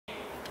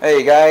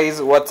Hey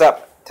guys, what's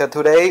up?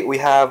 Today we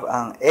have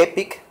an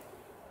epic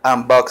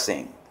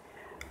unboxing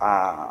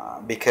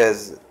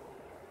because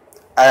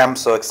I am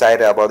so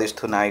excited about these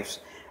two knives.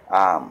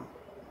 Um,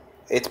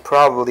 it's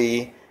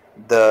probably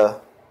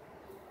the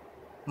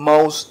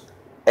most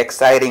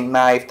exciting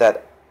knife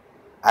that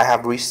I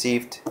have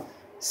received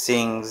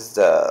since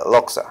the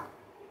Loxa.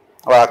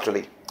 Well,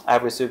 actually, I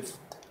have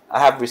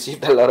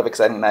received a lot of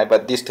exciting knife,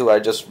 but these two are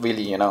just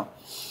really,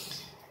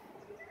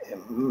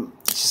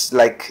 just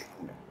like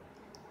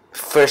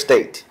first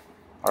date.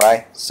 All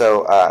right.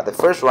 So the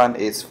first one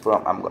is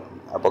from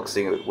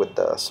unboxing it with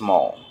the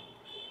small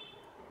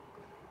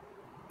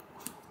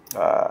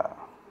uh,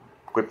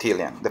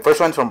 Griptilian. The first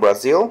one's from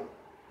Brazil,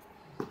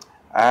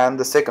 and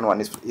the second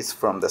one is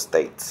from the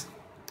States.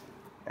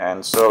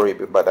 And sorry,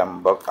 but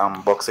I'm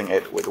unboxing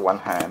it with one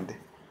hand,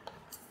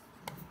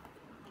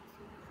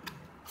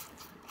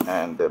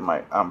 and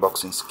my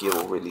unboxing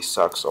skill really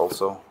sucks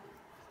also.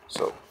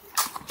 So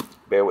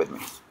bear with me.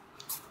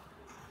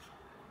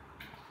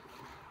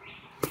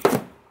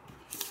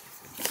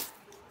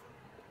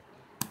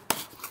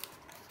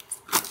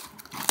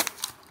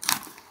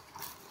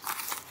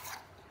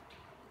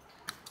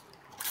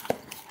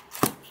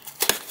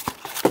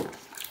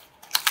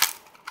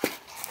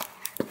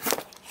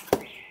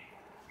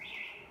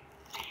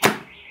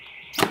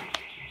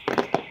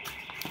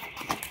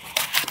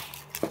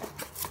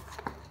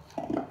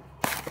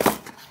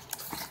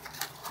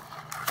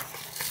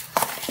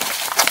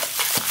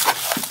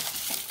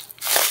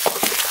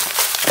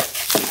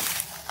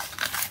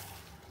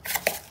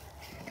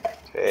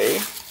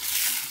 Okay,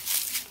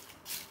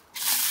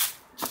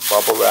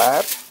 bubble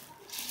wrap.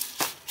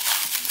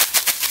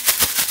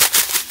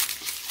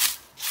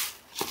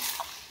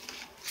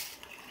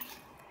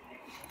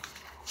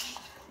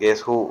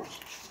 Guess who?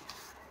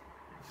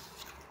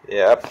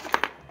 Yep,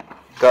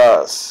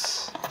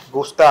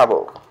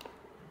 Gustavo.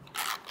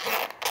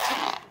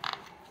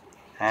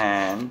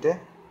 And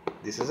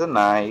this is a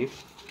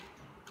knife.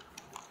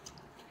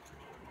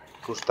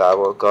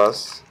 Gustavo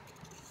Gus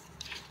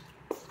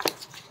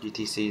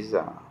GTC's.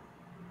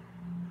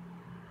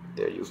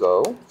 There you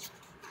go.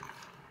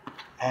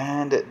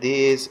 And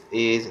this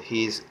is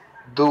his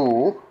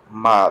Due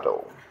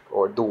model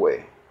or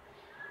Due,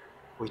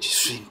 which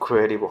is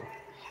incredible.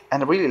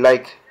 And I really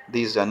like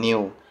this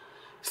new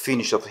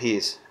finish of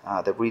his,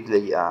 the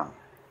really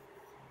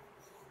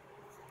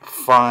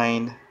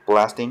fine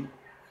blasting.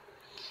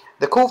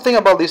 The cool thing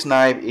about this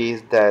knife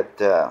is that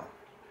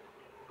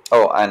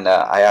oh, and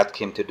I asked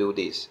him to do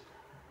this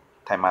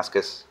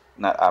Timascus,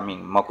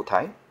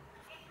 Mokutai,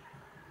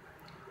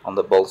 on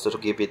the bolster to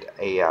give it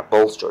a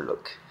bolster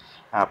look,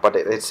 but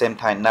at the same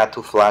time not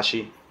too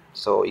flashy,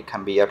 so it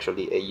can be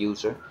actually a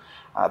user.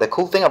 The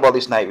cool thing about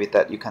this knife is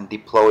that you can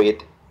deploy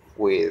it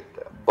with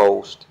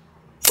both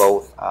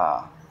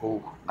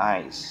ooh,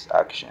 nice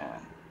action,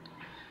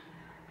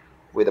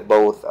 with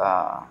both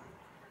I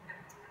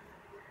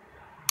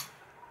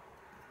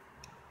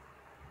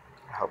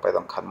hope I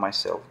don't cut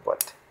myself,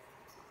 but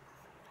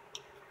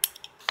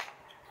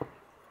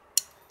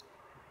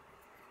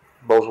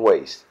both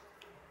ways.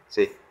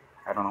 See,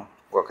 I don't know.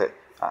 Okay,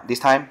 this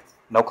time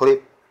no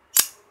clip.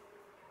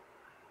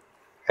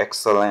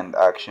 Excellent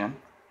action.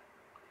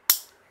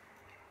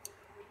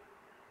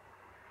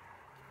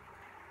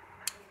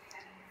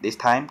 This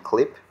time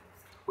clip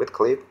with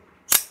clip.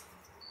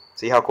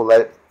 See how cool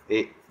that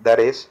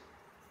is.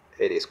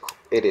 It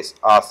is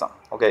awesome.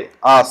 Okay,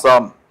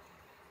 awesome.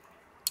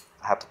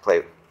 I have to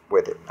play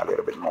with it a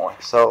little bit more.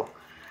 So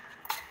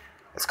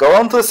let's go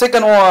on to the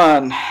second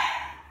one.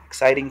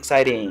 Exciting,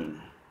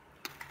 exciting.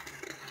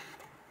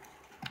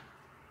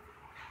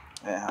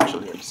 Yeah,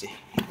 actually, let me see.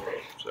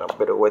 So a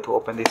better way to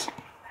open this.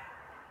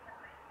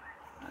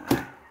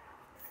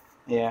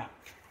 Yeah,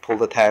 pull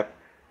the tab.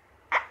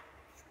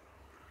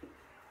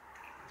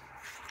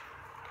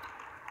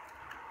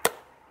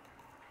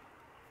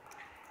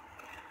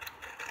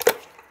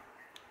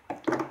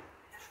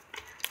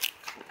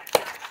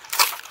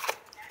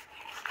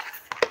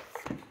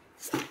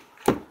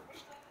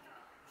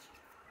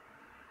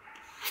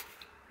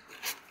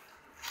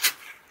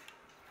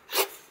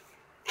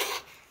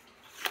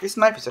 This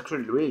knife is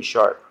actually really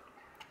sharp.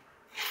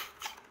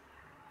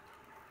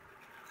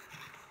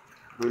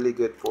 Really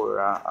good for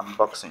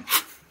unboxing.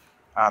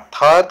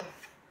 Todd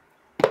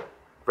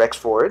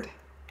Rexford,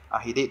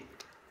 he did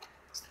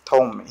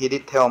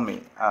tell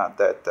me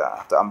that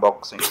to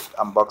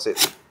unbox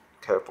it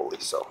carefully.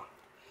 So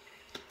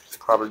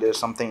probably there's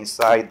something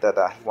inside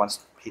that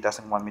he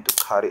doesn't want me to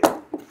cut it.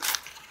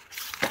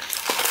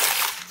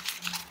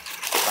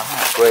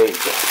 Great,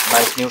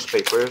 nice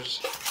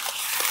newspapers,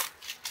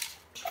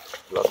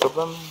 lots of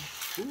them.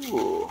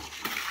 Ooh,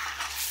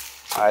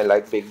 I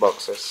like big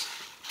boxes.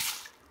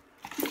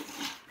 Let's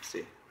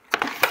see,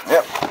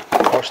 yep,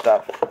 more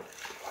stuff.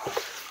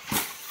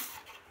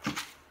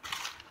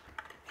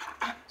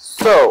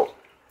 So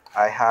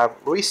I have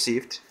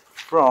received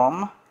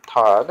from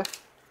Todd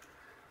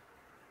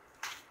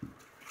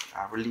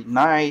a really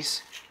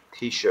nice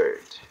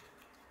t-shirt.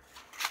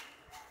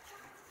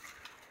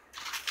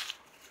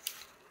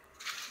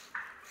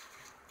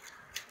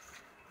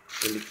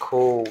 Really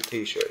cool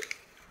t-shirt.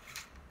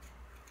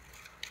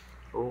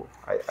 Oh,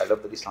 I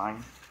love the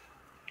design.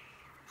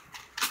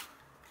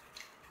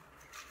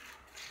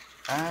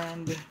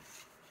 And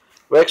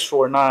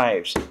Rexford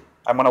knives.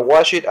 I'm gonna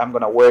wash it. I'm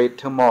gonna wear it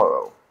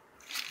tomorrow.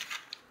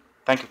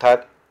 Thank you,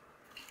 Tad.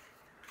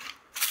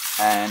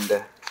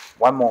 And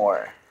one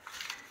more.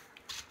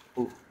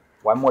 Ooh,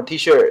 one more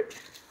t-shirt.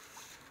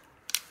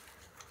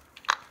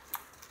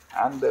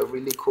 And a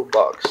really cool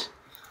box.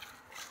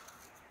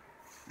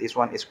 This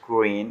one is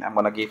green. I'm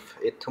gonna give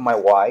it to my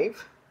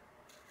wife.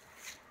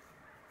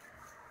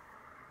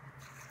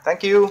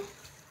 Thank you.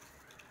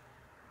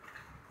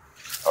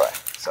 Alright,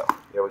 so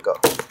here we go.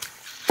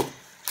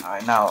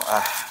 Alright, now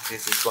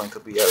this is going to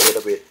be a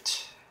little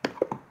bit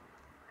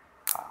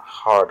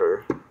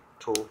harder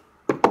to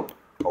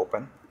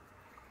open,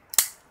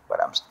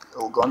 but I'm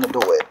still gonna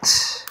do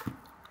it.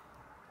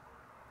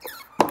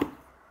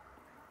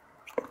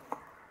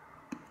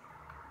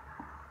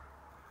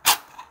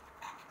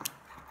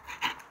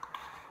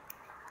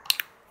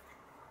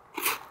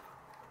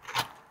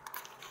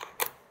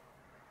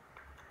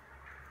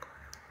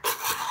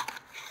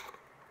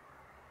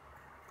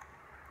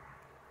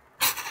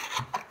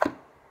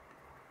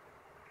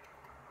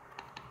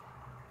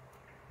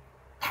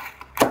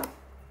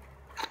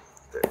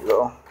 There you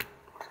go.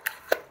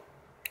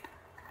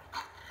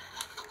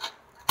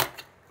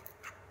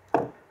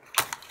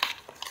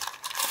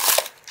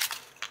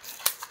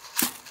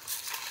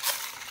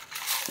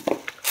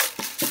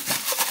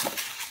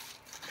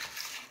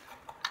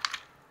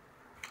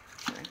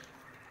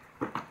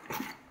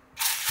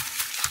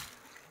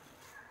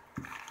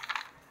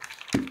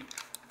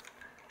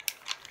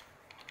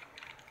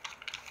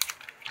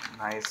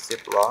 Nice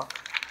Ziploc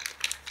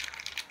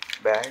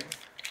bag.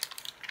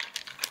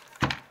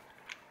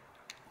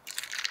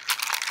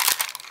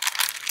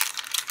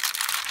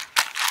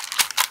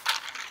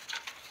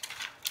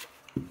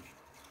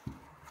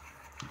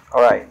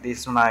 Alright,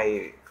 this one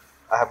I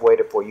have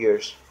waited for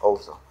years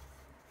also,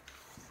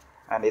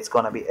 and it's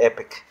gonna be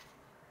epic.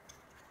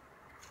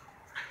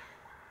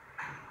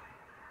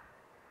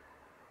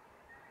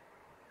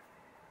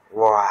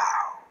 Wow.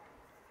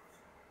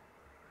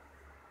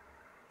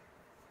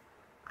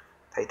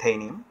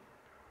 Titanium,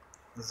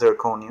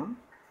 zirconium,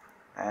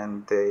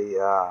 and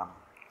the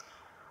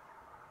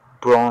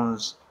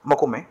bronze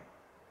mokume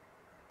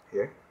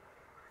here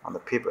on the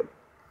pivot.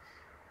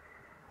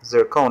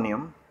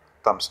 Zirconium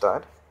thumb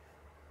stud.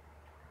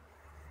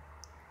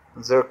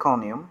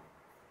 Zirconium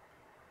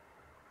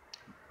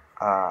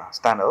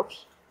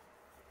stand-ups.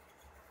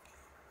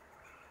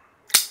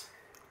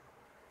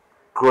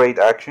 Great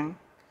action.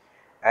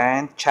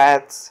 And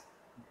Chad's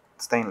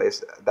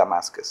stainless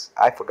Damascus.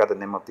 I forgot the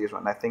name of this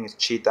one. I think it's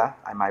Cheetah.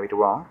 I might be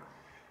wrong,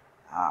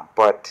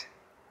 but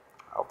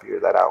I'll figure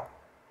that out.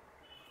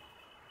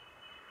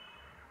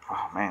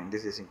 Oh man,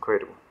 this is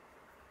incredible.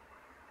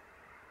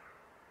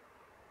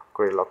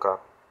 Great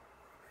lockup.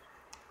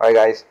 Alright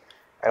guys,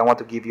 I don't want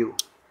to give you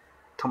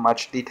too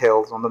much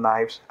details on the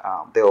knives.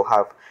 They'll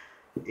have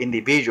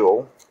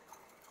individual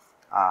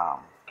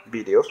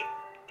videos,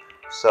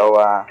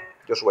 so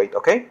just wait,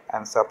 okay,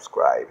 and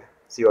subscribe.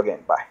 See you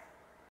again. Bye.